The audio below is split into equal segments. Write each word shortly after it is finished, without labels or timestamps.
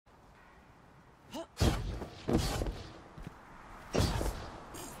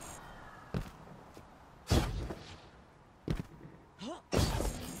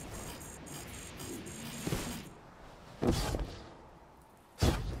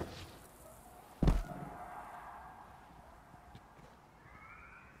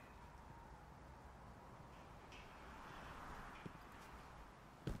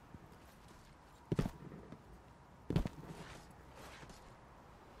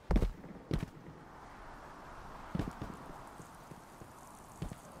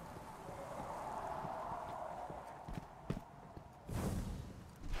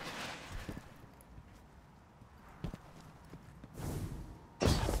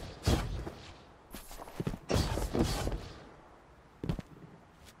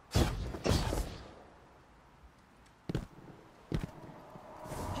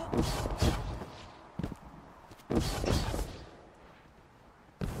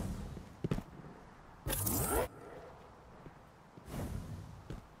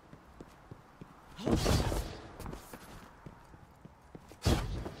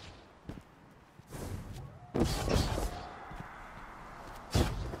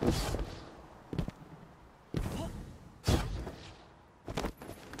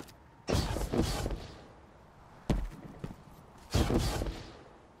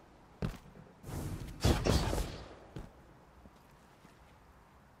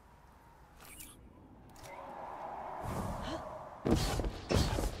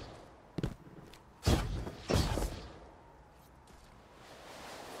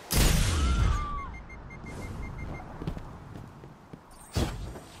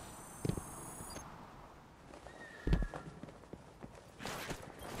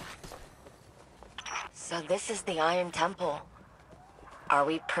So this is the Iron Temple. Are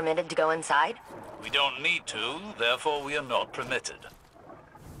we permitted to go inside? We don't need to, therefore we are not permitted.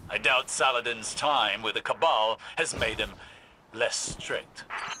 I doubt Saladin's time with the Cabal has made him less strict.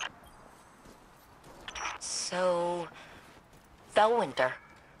 So... Felwinter,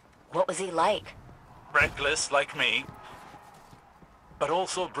 what was he like? Reckless like me, but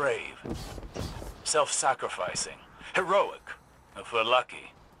also brave. Self-sacrificing, heroic, if we're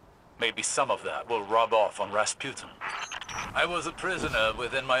lucky. Maybe some of that will rub off on Rasputin. I was a prisoner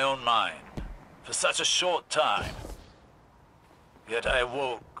within my own mind for such a short time. Yet I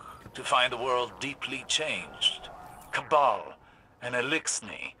awoke to find the world deeply changed. Cabal and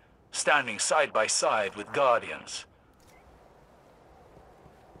Eliksni standing side by side with Guardians.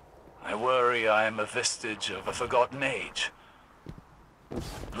 I worry I am a vestige of a forgotten age,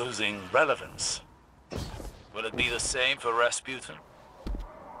 losing relevance. Will it be the same for Rasputin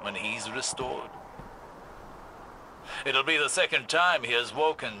when he's restored? It'll be the second time he has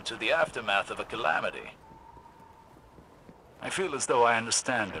woken to the aftermath of a calamity. I feel as though I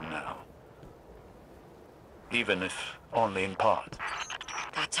understand him now, even if only in part.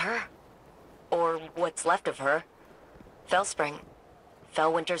 That's her. Or what's left of her. Felspring.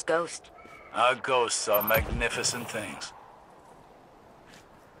 Felwinter's ghost. Our ghosts are magnificent things,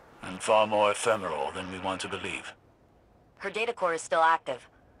 and far more ephemeral than we want to believe. Her data core is still active.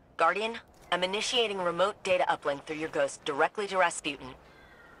 Guardian, I'm initiating remote data uplink through your ghost directly to Rasputin.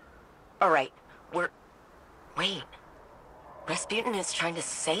 Alright, Wait. Rasputin is trying to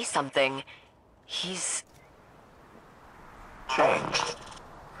say something. He's... changed.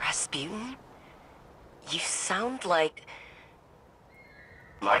 Rasputin? You sound like...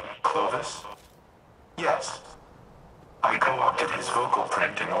 Like Clovis? Yes. I co-opted his vocal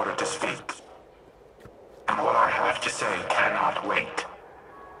print in order to speak. And what I have to say cannot wait.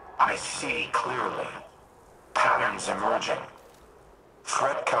 I see clearly. Patterns emerging.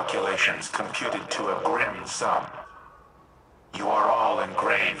 Threat calculations computed to a grim sum. You are all in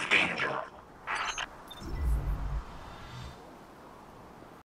grave danger.